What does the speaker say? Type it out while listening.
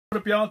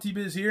What up, y'all?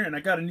 T-Biz here, and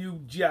I got a new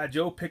G.I.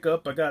 Joe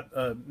pickup. I got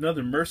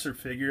another Mercer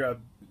figure.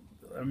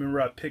 I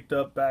remember I picked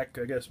up back,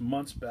 I guess,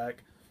 months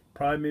back,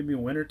 probably maybe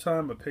in winter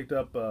time. I picked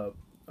up a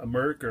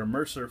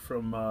Mercer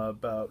from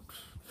about,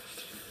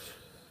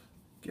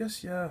 I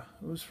guess, yeah,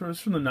 it was from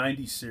the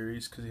 '90s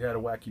series because he had a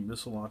wacky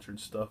missile launcher and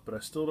stuff. But I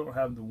still don't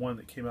have the one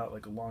that came out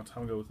like a long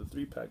time ago with the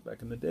 3-pack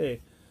back in the day.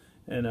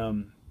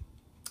 And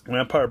when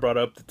Empire brought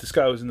up that this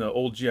guy was in the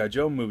old G.I.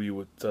 Joe movie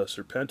with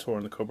Serpentor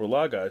and the Cobra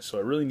Law guys, so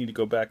I really need to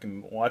go back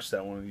and watch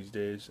that one of these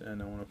days,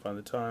 and I want to find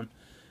the time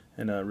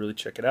and really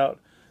check it out.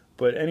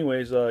 But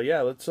anyways,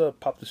 yeah, let's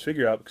pop this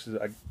figure out because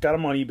I got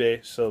him on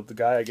eBay, so the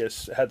guy, I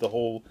guess, had the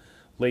whole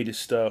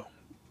latest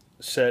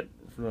set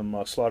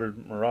from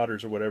Slaughtered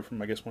Marauders or whatever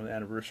from, I guess, one of the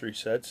anniversary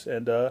sets,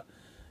 and I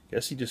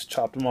guess he just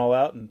chopped them all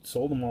out and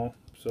sold them all.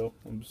 So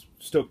I'm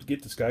stoked to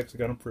get this guy because I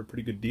got him for a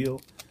pretty good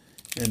deal.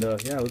 And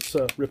yeah, let's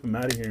rip him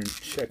out of here and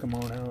check him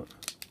on out.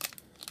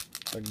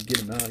 If I can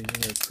get him out of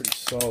here pretty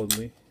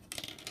solidly.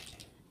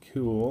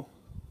 Cool.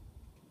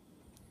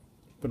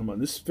 Put him on.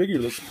 This figure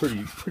looks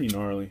pretty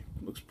gnarly.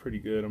 Looks pretty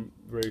good. I'm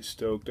very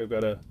stoked. I've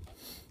got a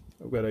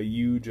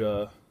huge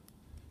I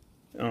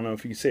don't know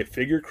if you can say a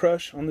figure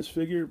crush on this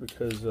figure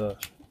because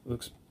it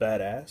looks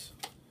badass.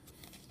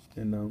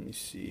 And let me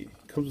see.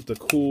 It comes with a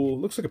cool,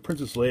 looks like a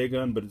Princess Leia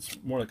gun, but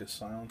it's more like a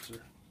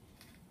silencer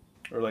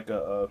or like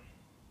a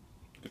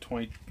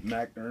 20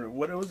 Mac, or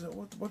what was it?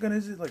 What gun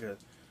is it? Like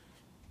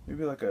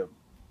maybe like a,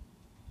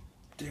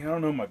 dang, I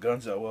don't know my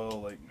guns that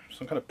well. Like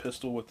some kind of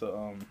pistol with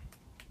a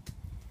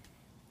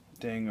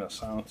dang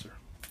silencer.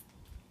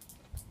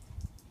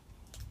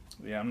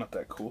 Yeah, I'm not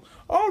that cool.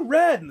 Oh,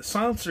 red, and the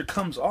silencer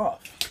comes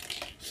off.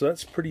 So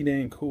that's pretty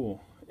dang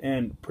cool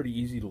and pretty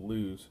easy to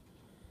lose.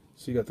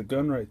 So you got the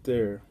gun right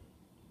there.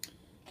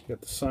 You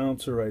got the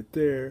silencer right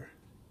there.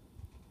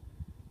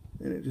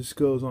 And it just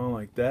goes on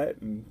like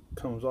that and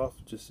comes off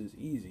just as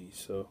easy.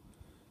 So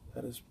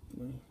that's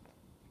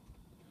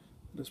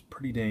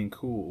pretty dang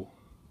cool.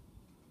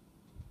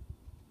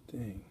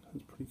 Dang,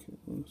 that's pretty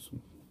cool.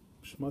 Some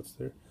schmutz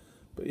there,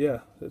 but yeah,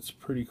 that's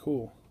pretty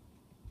cool.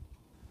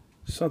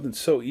 Something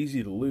so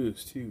easy to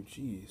lose too.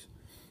 Jeez,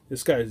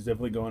 this guy is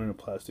definitely going in a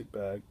plastic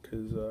bag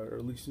because, or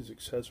at least his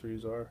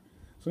accessories are.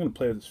 So I'm gonna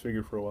play with this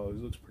figure for a while. He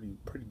looks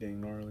pretty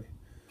dang gnarly.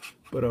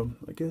 But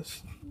I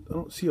guess I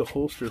don't see a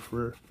holster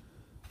for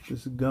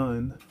this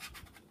gun,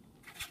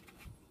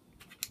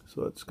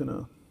 so it's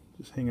gonna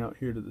just hang out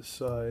here to the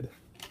side,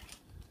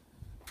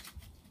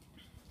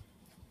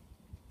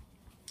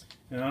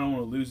 and I don't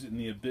want to lose it in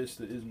the abyss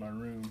that is my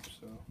room,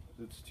 so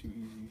it's too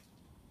easy.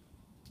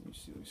 Let me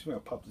see if I can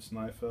pop this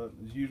knife out.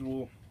 As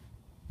usual,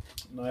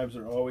 knives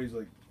are always,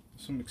 like,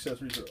 some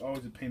accessories are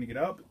always a pain to get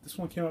out, but this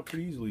one came out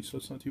pretty easily, so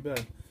it's not too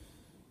bad.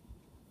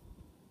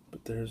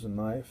 But there's a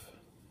knife,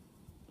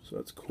 so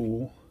that's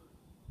cool.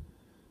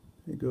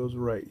 It goes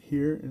right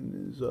here in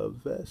his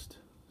vest,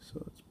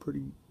 so it's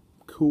pretty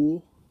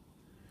cool.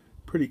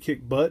 Pretty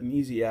kick butt and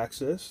easy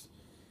access.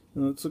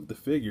 And let's look at the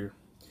figure.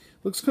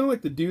 Looks kind of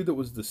like the dude that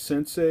was the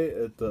sensei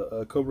at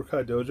the Cobra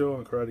Kai dojo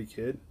on Karate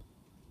Kid.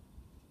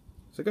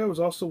 That guy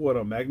was also, what,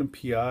 a Magnum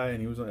PI, and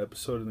he was on an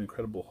episode of The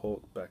Incredible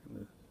Hulk back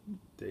in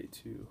the day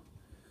too.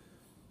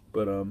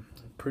 But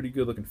pretty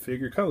good looking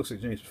figure. Kind of looks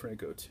like James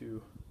Franco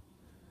too.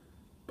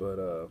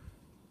 But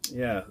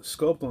yeah, the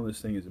sculpt on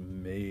this thing is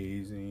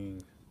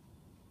amazing.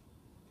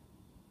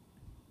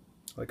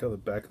 I like how the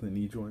back of the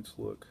knee joints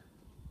look.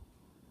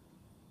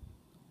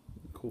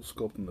 Cool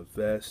sculpt on the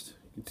vest.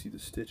 You can see the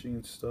stitching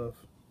and stuff.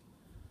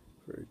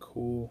 Very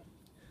cool.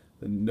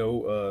 The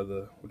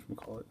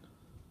whatchamacallit?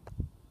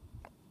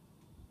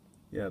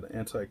 Yeah, the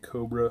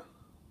anti-Cobra,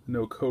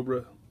 no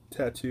Cobra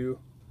tattoo.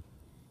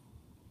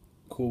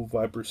 Cool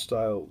Viper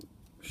style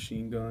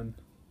machine gun.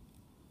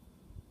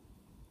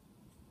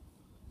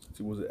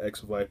 It was an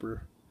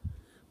X-Viper,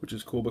 which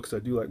is cool because I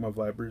do like my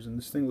Vipers, and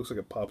this thing looks like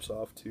it pops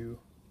off too.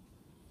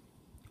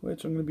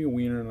 Which I'm going to be a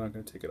wiener and I'm not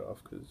going to take it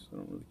off because I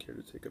don't really care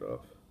to take it off.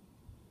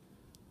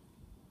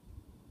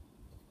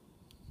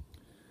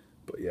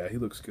 But yeah, he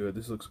looks good.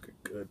 This looks like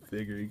a good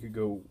figure. He could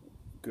go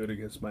good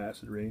against my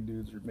Acid Rain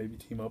dudes or maybe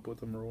team up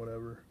with them or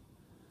whatever.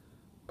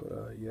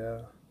 But yeah,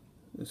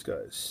 this guy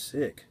is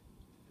sick.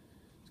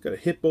 He's got a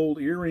hip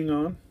old earring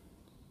on.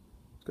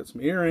 He's got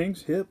some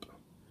earrings, hip.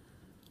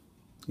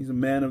 He's a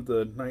man of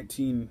the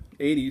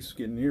 1980s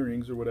getting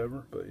earrings or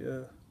whatever. But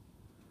yeah,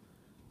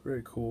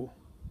 very cool.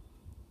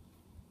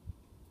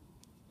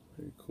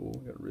 Very cool.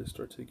 We got wrist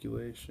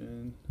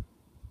articulation,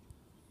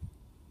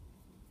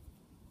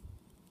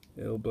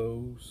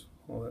 elbows,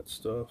 all that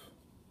stuff.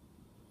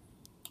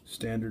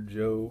 Standard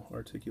Joe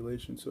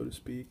articulation, so to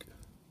speak.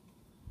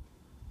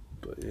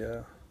 But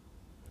yeah,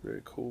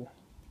 very cool.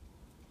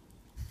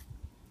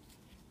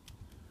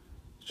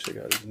 Check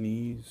out his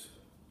knees.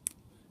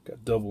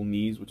 Got double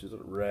knees, which is a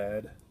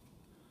rad.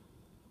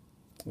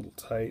 A little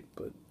tight,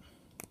 but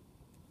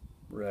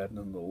rad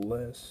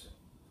nonetheless.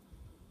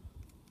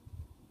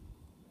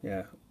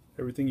 Yeah,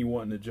 everything you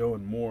want in a Joe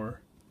and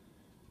more.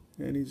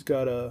 And he's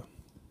got a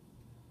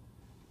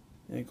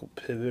ankle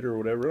pivot or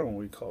whatever. I don't know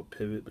what you call it,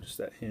 pivot, but just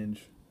that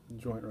hinge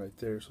joint right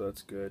there, so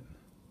that's good.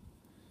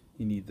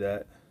 You need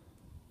that.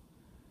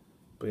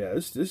 But yeah,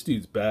 this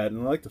dude's bad,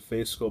 and I like the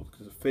face sculpt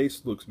because the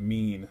face looks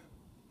mean.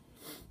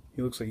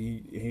 He looks like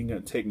he ain't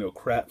gonna take no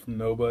crap from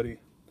nobody.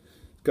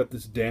 Got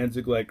this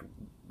Danzig like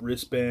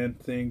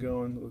wristband thing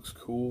going. It looks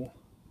cool.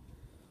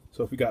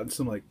 So if we got in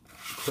some like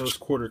close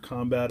quarter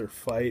combat or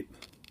fight,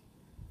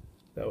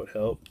 that would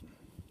help.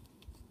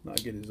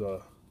 Not get his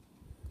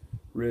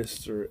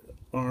wrists or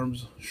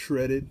arms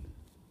shredded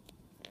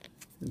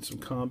in some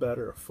combat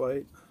or a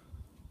fight.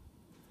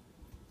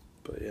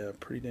 But yeah,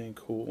 pretty dang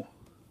cool.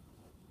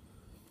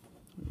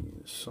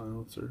 His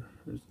silencer,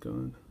 or his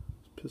gun.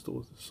 His pistol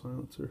with the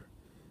silencer.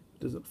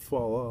 It doesn't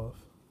fall off.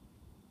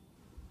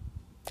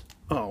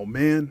 Oh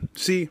man,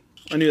 see,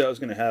 I knew that was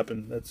gonna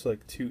happen. That's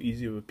like too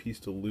easy of a piece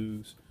to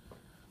lose.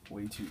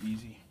 Way too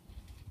easy.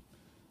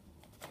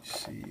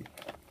 Let's see.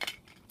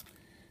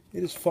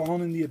 It has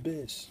fallen in the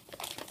abyss.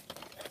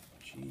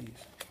 Jeez.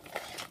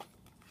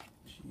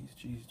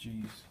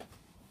 Jeez.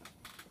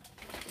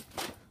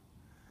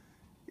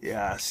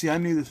 Yeah, see, I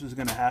knew this was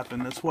going to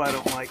happen. That's why I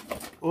don't like,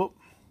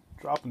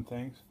 dropping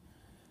things.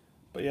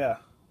 But yeah,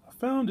 I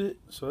found it,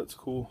 so that's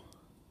cool.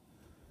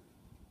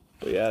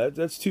 But yeah,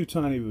 that's too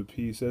tiny of a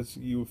piece. That's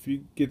you. If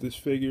you get this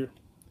figure,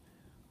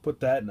 put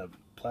that in a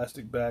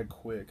plastic bag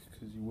quick,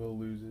 because you will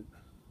lose it.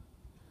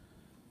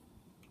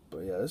 But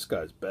yeah, this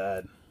guy's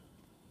bad.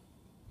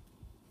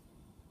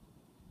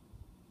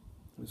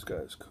 This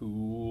guy's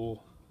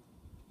cool.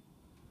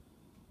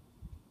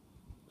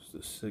 Just a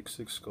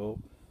 6'6"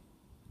 sculpt.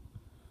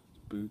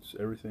 Boots,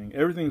 everything.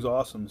 Everything's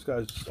awesome. This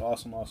guy's just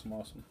awesome.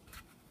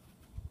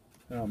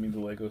 I don't mean the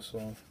Lego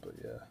song, but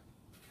yeah.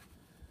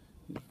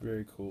 He's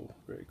very cool.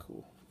 Very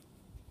cool.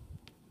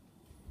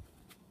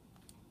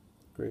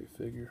 Great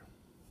figure.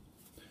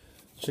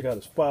 Check out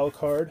his file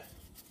card.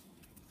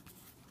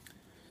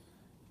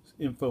 There's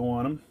info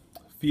on him.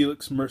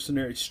 Felix,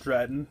 Mercenary,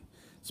 Stratton.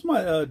 It's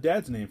my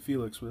dad's name,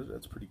 Felix.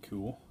 That's pretty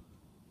cool.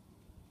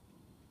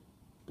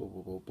 Blah,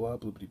 blah, blah, blah,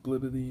 blibbity,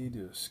 blibbity,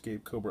 to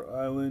escape Cobra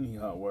Island. He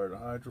hot-wired a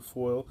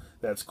hydrofoil.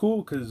 That's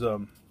cool, because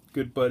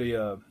good buddy,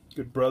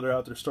 good brother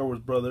out there, Star Wars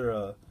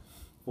brother,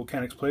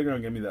 Volcanic's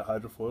Playground gave me that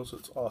hydrofoil, so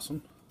it's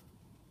awesome.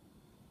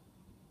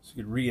 So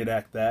you could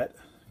reenact that,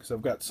 because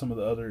I've got some of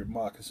the other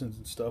moccasins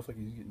and stuff, like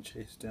he's getting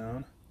chased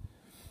down.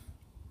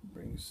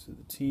 Brings to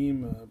the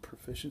team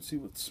proficiency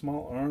with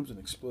small arms and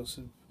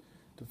explosive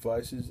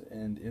devices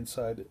and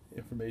inside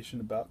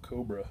information about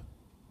Cobra.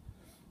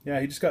 Yeah,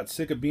 he just got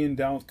sick of being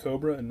down with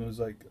Cobra and was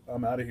like,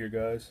 I'm out of here,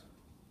 guys.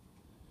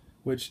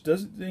 Which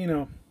doesn't,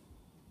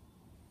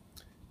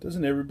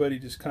 doesn't everybody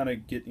just kind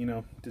of get,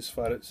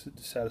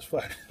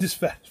 dissatisfied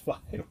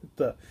with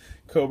the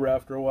Cobra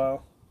after a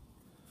while?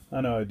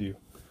 I know I do.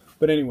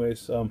 But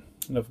anyways, enough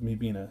of me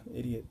being an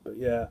idiot. But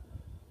yeah,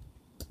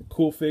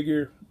 cool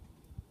figure.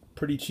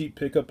 Pretty cheap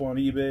pickup on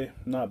eBay.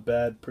 Not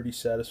bad. Pretty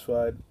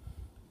satisfied.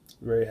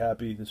 Very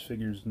happy. This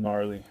figure's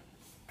gnarly.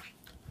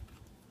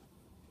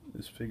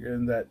 This figure,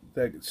 and that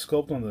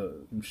sculpt on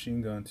the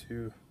machine gun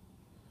too.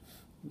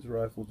 This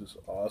rifle just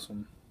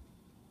awesome.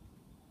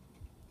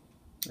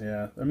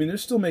 Yeah, I mean they're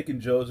still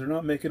making Joes. They're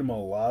not making them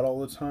a lot all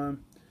the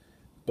time,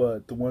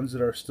 but the ones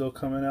that are still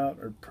coming out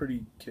are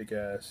pretty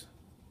kick-ass.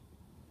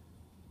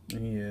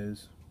 And he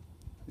is.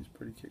 He's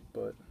pretty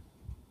kick-butt.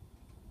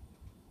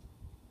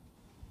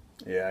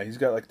 Yeah, he's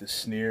got like the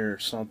sneer or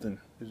something.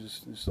 It's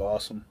just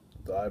awesome.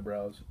 The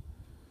eyebrows.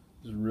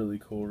 It's really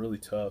cool, really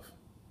tough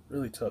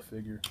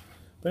figure.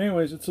 But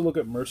anyways, let's look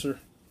at Mercer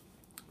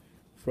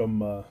from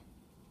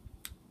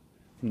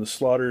the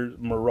Slaughter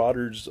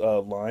Marauders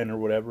line or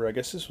whatever. I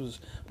guess this was,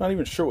 I'm not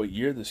even sure what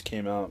year this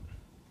came out.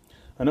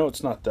 I know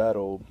it's not that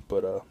old,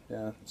 but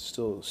yeah, it's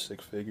still a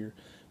sick figure.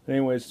 But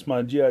anyways, it's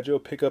my G.I. Joe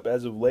pickup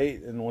as of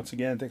late. And once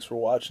again, thanks for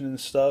watching and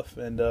stuff.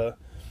 And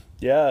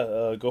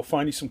yeah, go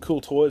find you some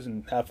cool toys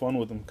and have fun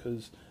with them,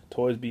 because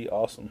toys be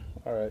awesome.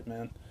 Alright,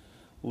 man.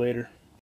 Later.